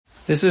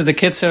This is the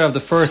Kitzur of the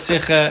first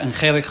Sicha and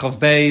Chelik Chav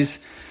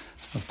Beis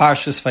of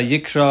Parshas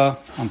Vayikra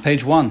on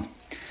page 1.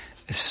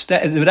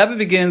 The Rebbe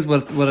begins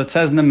with what it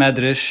says in the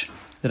Medrash.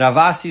 The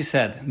Ravasi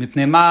said,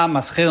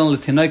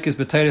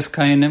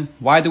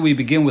 why do we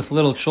begin with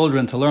little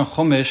children to learn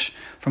Chumash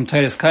from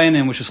Teres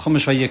Kainim, which is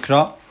Chumash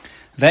Vayikra?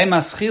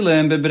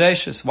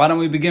 Why don't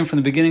we begin from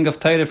the beginning of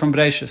Torah from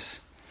Bereshis?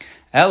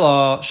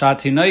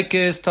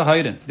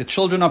 The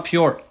children are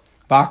pure.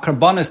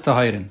 Korbanos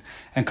tahirin,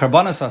 and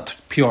korbanos are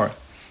pure.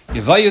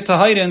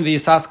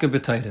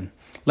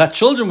 Let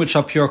children which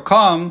are pure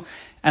come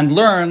and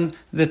learn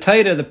the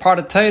Torah, the part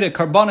of Torah,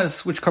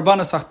 korbanos, which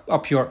korbanos are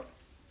pure.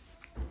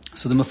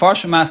 So the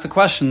Mefarshim asked the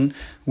question,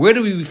 where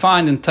do we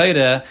find in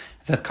Torah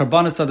that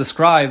korbanos are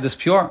described as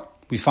pure?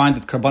 We find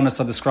that korbanos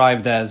are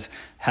described as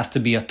has to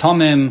be a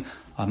tomim,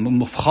 a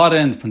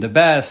mufcharin, from the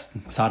best,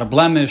 without a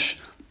blemish.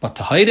 But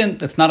tahirin,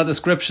 that's not a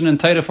description in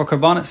Torah for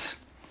korbanos.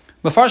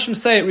 Mefarshim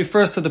say it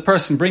refers to the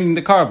person bringing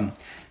the carbon,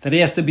 that he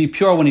has to be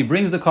pure when he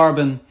brings the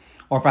carbon,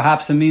 or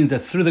perhaps it means that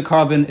through the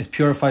carbon it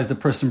purifies the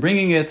person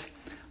bringing it.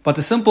 But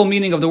the simple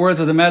meaning of the words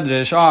of the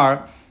Medrash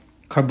are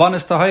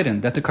korbanos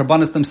tahirin, that the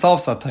korbanos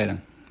themselves are tahirin.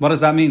 What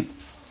does that mean?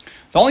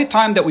 The only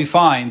time that we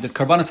find that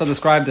korbanos are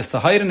described as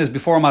tahirin is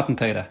before Matan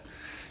Torah.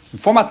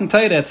 Before Matan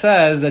Torah it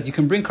says that you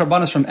can bring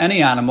korbanos from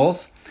any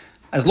animals,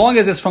 as long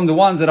as it's from the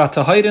ones that are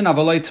tahirin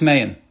avaloi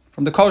tmein,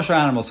 from the kosher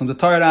animals, from the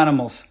Torah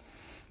animals.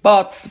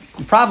 But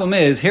the problem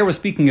is, here we're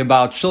speaking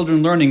about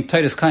children learning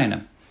Teres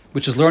Kainim,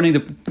 which is learning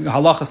the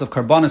halachas of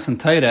korbanos and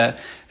Torah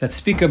that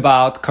speak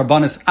about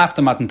korbanos after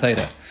Matan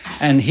Torah.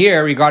 And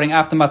here, regarding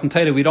after Matan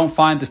Torah, we don't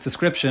find this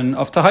description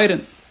of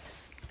tahirin.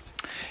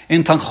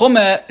 In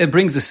Tanchumeh, it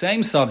brings the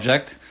same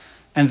subject,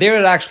 and there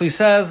it actually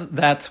says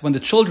that when the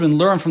children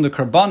learn from the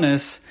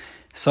korbanos,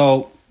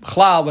 so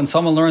chlal, when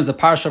someone learns the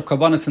parsha of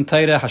korbanos and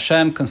Torah,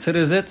 Hashem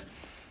considers it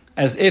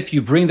as if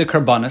you bring the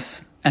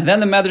korbanos. And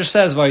then the Medrash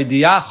says, the Beis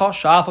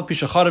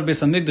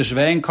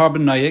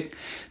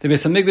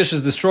Hamikdash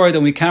is destroyed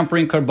and we can't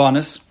bring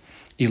korbanos.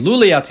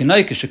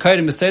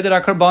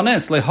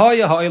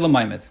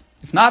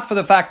 If not for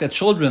the fact that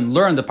children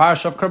learn the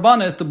parsha of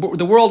korbanos,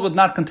 the world would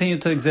not continue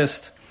to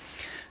exist.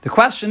 The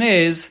question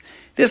is,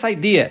 this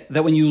idea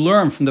that when you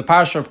learn from the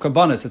parsha of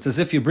korbanos, it's as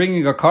if you're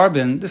bringing a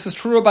carbon, this is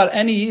true about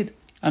any yid,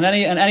 at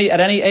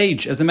any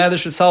age, as the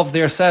Medrash itself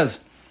there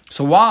says.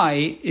 So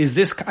why is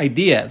this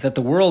idea that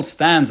the world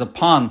stands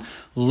upon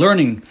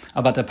learning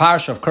about the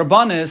parsha of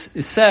korbanos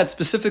is said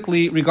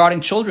specifically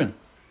regarding children?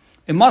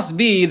 It must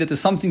be that there's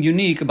something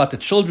unique about the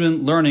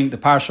children learning the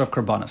parsha of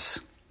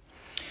korbanos.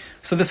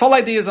 So this whole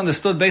idea is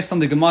understood based on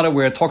the Gemara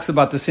where it talks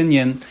about this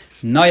inyan.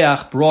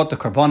 Noach brought the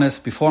korbanos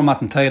before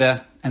Matan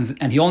Torah,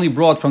 and he only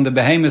brought from the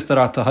behemoths that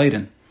are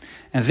tahirin.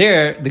 And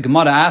there, the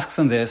Gemara asks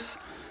on this,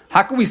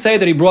 how can we say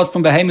that he brought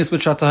from behemoths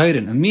which are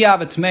tahirin?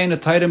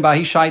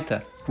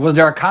 Was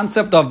there a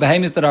concept of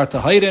behemoths that are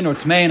tahirin or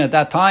tmein at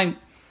that time?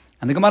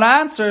 And the Gemara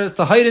answers,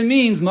 tahirin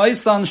means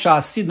ma'ison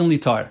sha'asidun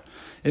litar.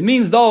 It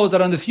means those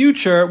that in the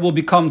future will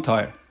become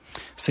tar.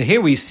 So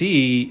here we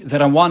see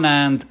that on one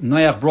hand,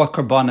 Noach brought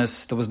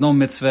korbanos, there was no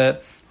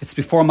mitzvah, it's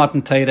before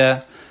Matan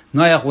Torah.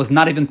 Noach was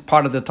not even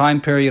part of the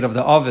time period of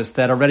the Ovis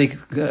that already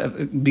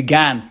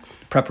began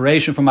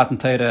preparation for Matan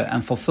Torah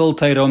and fulfilled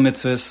Torah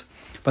mitzvahs.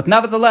 But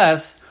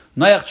nevertheless,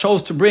 Noach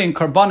chose to bring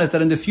korbanos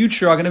that in the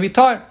future are going to be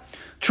tar.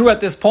 True, at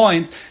this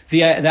point,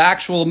 the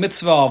actual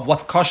mitzvah of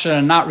what's kosher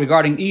and not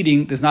regarding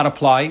eating does not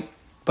apply.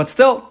 But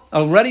still,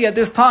 already at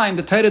this time,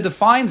 the Torah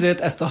defines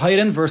it as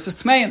tahirin versus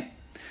tmein.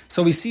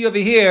 So we see over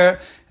here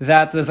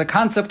that there's a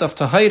concept of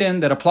tahirin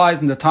that applies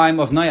in the time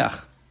of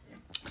Noach.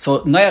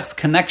 So Noach's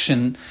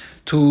connection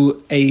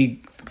to a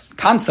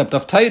concept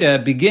of Torah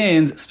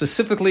begins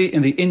specifically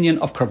in the inyan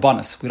of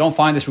korbanos. We don't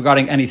find this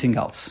regarding anything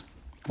else.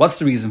 What's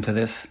the reason for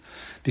this?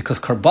 Because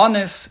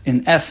korbanos,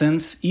 in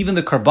essence, even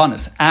the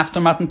korbanos after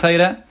Matan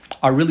Torah,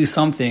 are really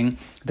something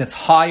that's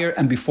higher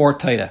and before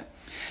Torah.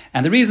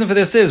 And the reason for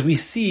this is we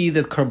see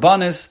that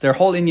korbanos, their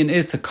whole inyan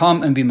is to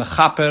come and be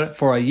mechaper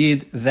for a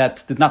yid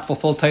that did not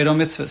fulfill Torah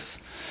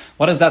mitzvahs.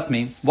 What does that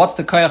mean? What's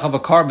the koyach of a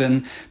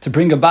carbon to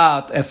bring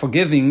about a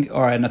forgiving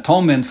or an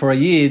atonement for a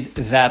yid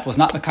that was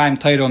not mekayim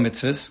Torah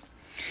mitzvahs?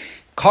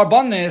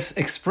 Korbanos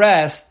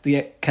express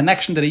the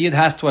connection that a yid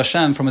has to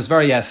Hashem from his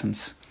very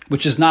essence,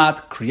 which is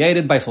not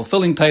created by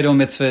fulfilling Torah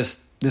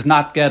mitzvahs, does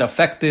not get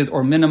affected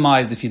or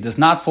minimized if he does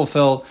not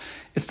fulfill.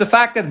 It's the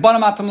fact that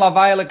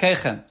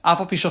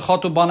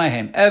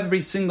every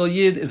single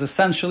yid is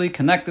essentially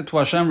connected to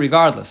Hashem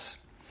regardless.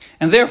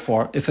 And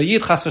therefore, if a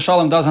yid chas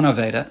v'shalom does an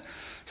aveda,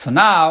 so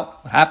now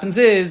what happens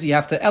is you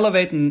have to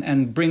elevate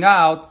and bring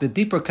out the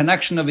deeper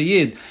connection of a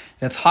yid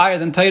that's higher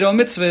than Torah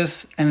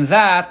mitzvahs, and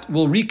that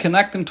will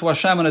reconnect him to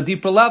Hashem on a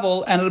deeper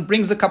level, and it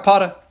brings the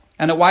kapara.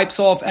 And it wipes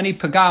off any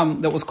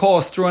pagam that was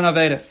caused through an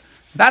Aveda.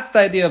 That's the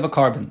idea of a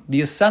carbon, the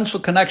essential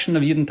connection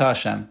of Yidden to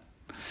Hashem.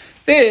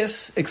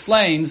 This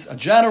explains a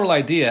general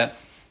idea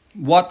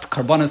what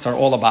korbanos are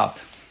all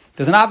about.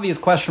 There's an obvious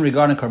question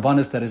regarding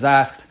korbanos that is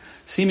asked,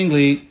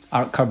 seemingly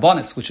our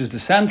korbanos, which is the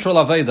central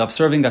avodah of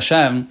serving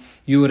Hashem,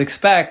 you would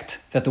expect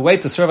that the way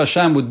to serve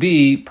Hashem would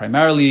be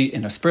primarily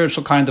in a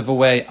spiritual kind of a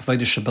way, avodah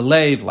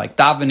shebelev, like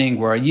davening,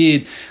 where a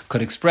yid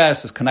could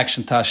express his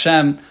connection to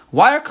Hashem.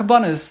 Why are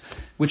korbanos,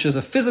 which is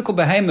a physical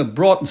behemoth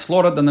brought and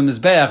slaughtered on the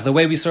mizbeach, the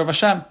way we serve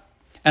Hashem?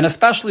 And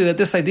especially that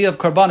this idea of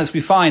korbanos we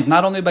find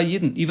not only by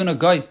yidden, even a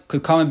guy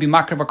could come and be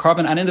makriv a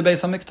korban and in the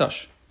Beis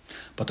HaMikdash.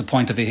 But the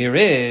point of it here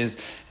is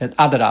that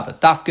adarabah,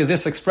 dafke,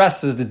 this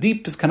expresses the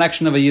deepest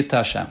connection of a yid to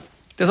Hashem.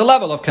 There's a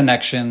level of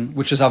connection,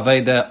 which is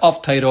Aveda,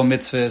 of Torah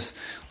mitzvahs,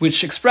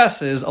 which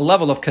expresses a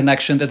level of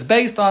connection that's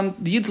based on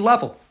the Yid's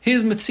level.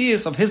 His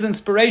mitzias, of his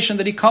inspiration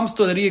that he comes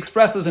to, that he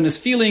expresses in his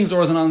feelings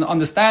or as an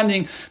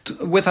understanding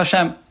with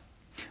Hashem.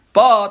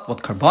 But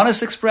what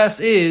korbanos express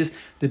is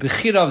the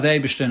Bechira of the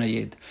Eibishter in a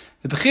Yid.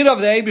 The Bechira of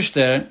the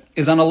Eibishter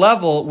is on a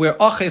level where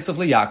Oches of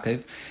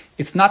Yaakov,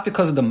 it's not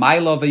because of the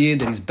Maila of a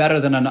Yid that he's better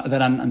than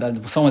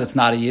someone that's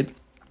not a Yid.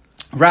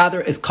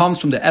 Rather, it comes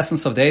from the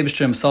essence of the Eibishter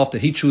himself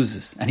that he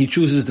chooses, and he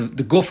chooses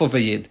the guf of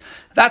a Yid.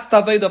 That's the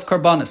Avodah of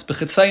korbanos.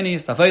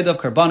 B'chitzainis, the Avodah of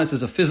korbanos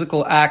is a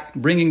physical act,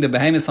 bringing the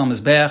behemoth on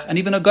mizbeach, and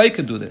even a guy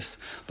could do this.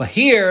 But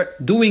here,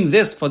 doing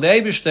this for the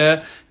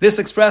Eibishter, this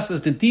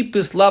expresses the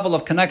deepest level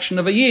of connection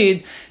of a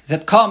Yid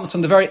that comes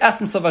from the very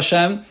essence of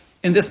Hashem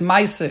in this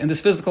maaseh, in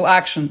this physical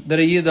action that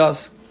a Yid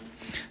does.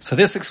 So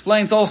this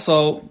explains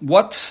also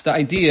what the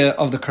idea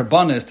of the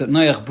korbanos that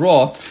Noach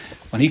brought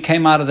when he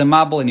came out of the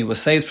Mabel and he was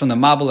saved from the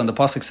Mabel, and the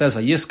pasuk says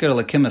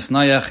Vayikra lekimis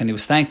Noach, and he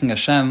was thanking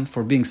Hashem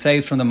for being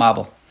saved from the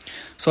Mabel.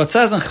 So it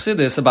says in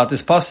Chassidus about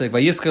this pasuk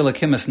Vayikra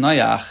lekimis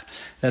Noach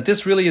that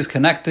this really is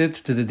connected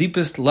to the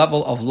deepest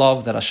level of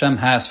love that Hashem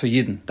has for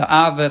Yidden, the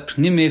ave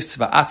pnimif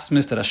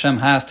tzva'atzmis that Hashem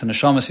has to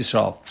neshamas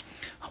Yisrael.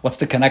 What's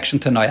the connection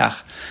to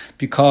Noach?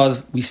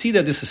 Because we see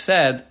that this is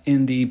said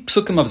in the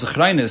psukim of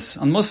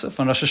Zechrainis on Musaf,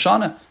 on Rosh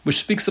Hashanah, which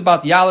speaks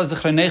about Yala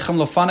Zechreinechem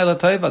Lofanei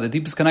L'Tova, the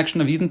deepest connection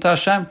of Yidden to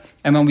Hashem.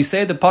 And when we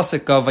say the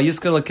pasuk of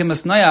Vayizker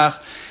Lekimis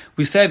Noach,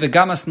 we say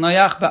V'gamas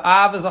Noach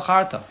be'Av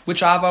Zacharta.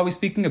 Which Av are we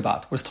speaking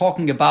about? We're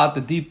talking about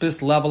the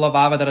deepest level of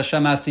Ava that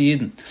Hashem has to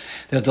Yidden.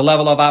 There's the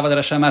level of Ava that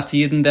Hashem has to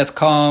Yidden that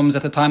comes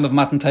at the time of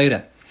Matan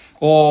Torah,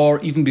 or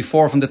even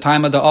before, from the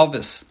time of the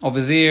Ovis.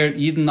 Over there,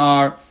 Yidden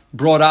are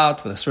brought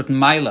out with a certain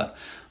maila.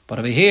 But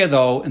over here,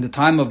 though, in the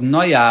time of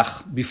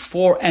Noach,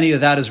 before any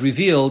of that is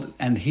revealed,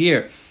 and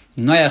here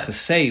Noach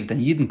is saved, and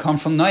Yidden come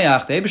from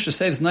Noach, the Eibishter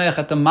saves Noach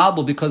at the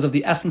Malbul because of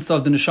the essence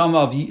of the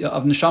neshama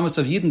of neshamas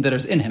of Yidden that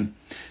is in him.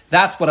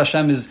 That's what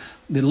Hashem is,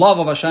 the love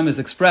of Hashem is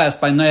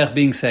expressed by Noach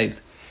being saved.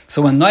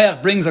 So when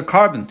Noach brings a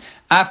korban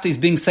after he's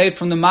being saved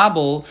from the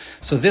Mabul,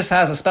 so this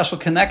has a special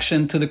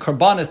connection to the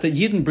korbanos that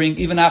Yidden bring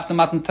even after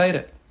Matan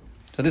Torah.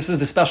 So this is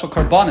the special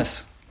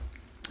korbanos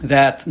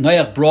that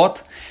Noach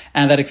brought,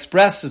 and that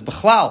expresses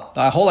Bechlal,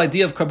 the whole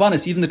idea of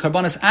korbanos, even the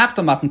korbanos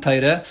after Matan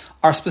Torah,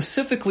 are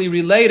specifically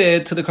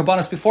related to the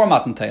korbanos before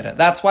Matan Torah.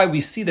 That's why we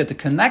see that the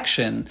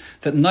connection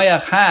that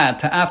Noach had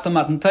to after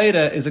Matan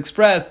Torah is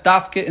expressed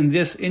dafke in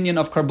this inyan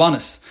of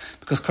korbanos.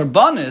 Because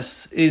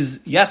korbanos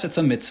is, yes, it's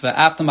a mitzvah.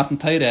 After Matan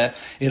Torah,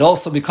 it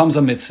also becomes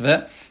a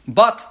mitzvah.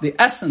 But the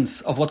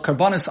essence of what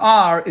korbanos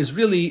are is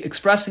really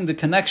expressing the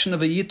connection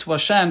of a Yid to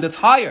Hashem that's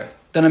higher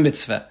than a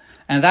mitzvah.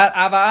 And that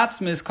Ava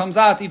Atzmis comes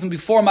out even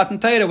before Matan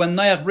Torah when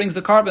Noach brings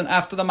the korban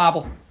after the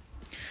Mabel.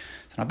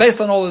 So now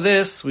based on all of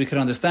this, we can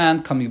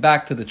understand, coming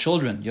back to the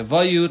children,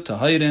 Yavayu,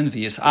 Tahirin,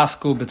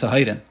 V'yisasku,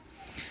 B'Tahirin,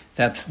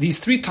 that these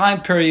three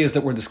time periods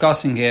that we're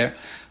discussing here,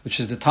 which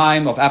is the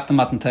time of after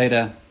Matan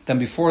Torah, then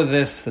before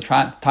this, the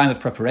time of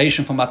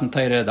preparation for Matan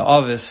Torah, the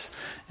Ovis,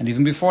 and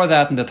even before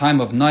that, in the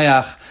time of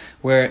Noach,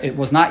 where it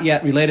was not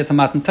yet related to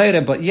Matan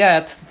Torah, but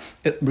yet,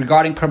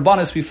 regarding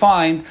korbanos, we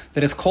find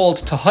that it's called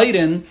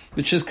Tahirin,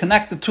 which is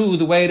connected to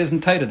the way it is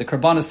in Torah, the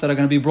korbanos that are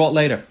going to be brought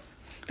later.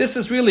 This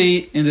is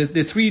really in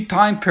the three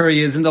time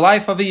periods in the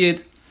life of a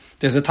Yid.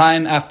 There's a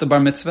time after Bar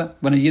Mitzvah,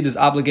 when a Yid is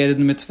obligated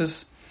in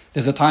mitzvahs.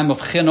 There's a time of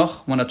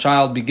Chinuch, when a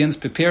child begins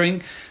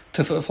preparing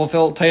to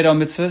fulfill Torah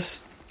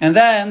mitzvahs. And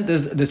then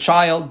there's the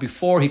child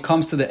before he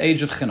comes to the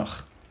age of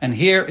Chinuch. And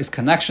here his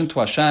connection to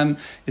Hashem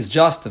is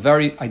just the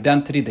very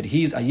identity that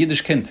he's a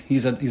Yiddish kind.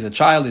 He's a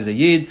child, he's a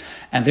Yid,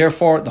 and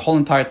therefore the whole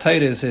entire Torah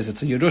is his.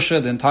 It's a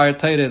Yerusha, the entire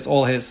Torah is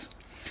all his.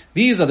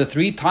 These are the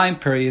three time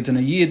periods in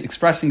a Yid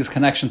expressing his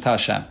connection to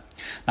Hashem.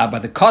 Now by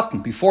the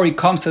cotton, before he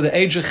comes to the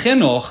age of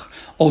Chinuch,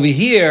 over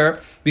here,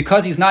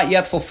 because he's not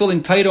yet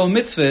fulfilling Torah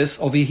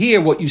mitzvahs, over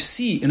here what you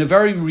see in a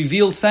very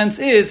revealed sense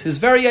is his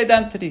very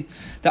identity.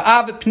 The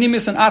Ave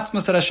Pnimis and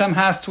Atzmas that Hashem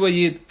has to a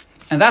Yid.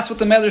 And that's what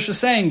the Medrash is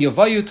saying.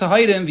 Yovayu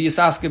Tahirim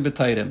v'yisaske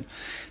b'Tahirim.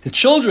 The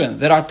children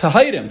that are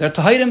Tahirim, they're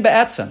Tahirim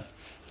be'etzem.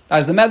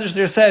 As the Medrash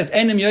there says,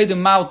 Enim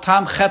yoidim ma'u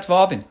tam chet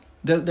v'avin.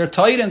 they're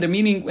tied and they're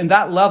meaning in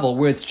that level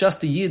where it's just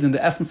the Yid and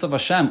the essence of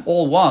Hashem,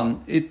 all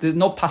one, there's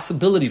no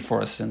possibility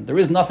for a sin. There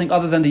is nothing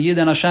other than the Yid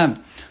and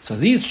Hashem. So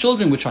these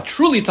children which are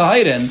truly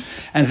Tahirin,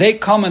 and they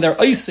come and they're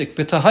Isik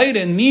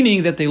b'Tahirin,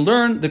 meaning that they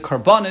learn the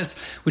korbanos,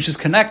 which is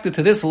connected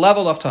to this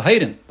level of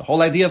Tahirin. The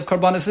whole idea of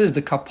korbanos is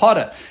the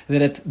kapara,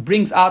 that it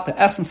brings out the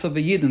essence of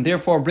the Yid and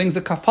therefore brings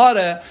the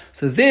kapara.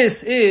 So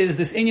this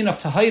inyan of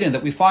Tahirin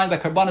that we find by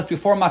korbanos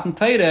before Matan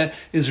Torah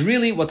is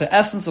really what the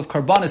essence of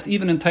korbanos,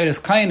 even in Torah's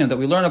Kainim, that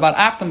we learn about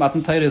after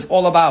Matan Torah, is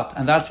all about.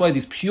 And that's why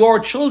these pure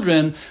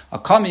children are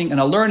coming and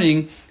are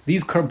learning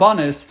these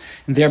korbanos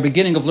in their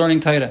beginning of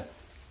learning Torah.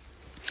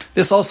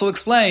 This also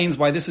explains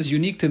why this is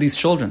unique to these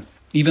children.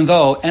 Even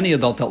though any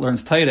adult that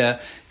learns Torah,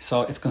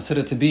 so it's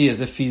considered to be as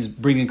if he's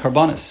bringing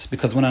korbanos.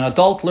 Because when an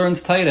adult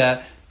learns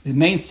Torah, the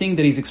main thing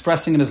that he's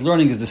expressing in his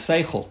learning is the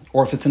seichel.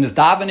 Or if it's in his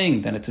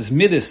davening, then it's his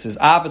midas, his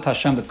avat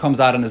Hashem that comes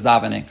out in his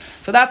davening.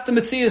 So that's the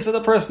mitzias of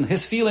the person,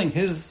 his feeling,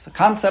 his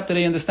concept that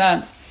he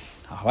understands.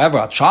 However,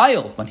 a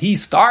child, when he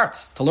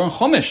starts to learn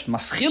Chumash,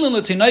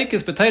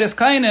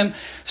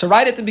 so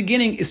right at the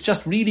beginning, it's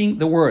just reading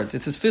the words.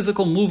 It's his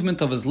physical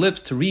movement of his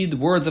lips to read the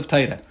words of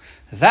Torah.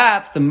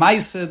 That's the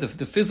maaseh,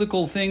 the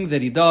physical thing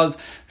that he does,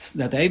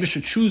 that the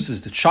Eibusher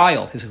chooses, the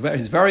child, his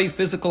very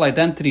physical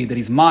identity, that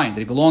he's mine, that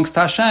he belongs to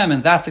Hashem,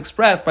 and that's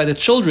expressed by the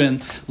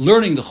children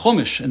learning the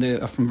Chumash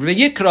from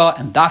Vayikra,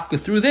 and dafka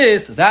through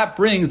this, that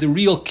brings the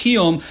real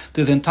kiyum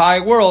to the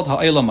entire world,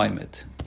 ha'elam ha'imid.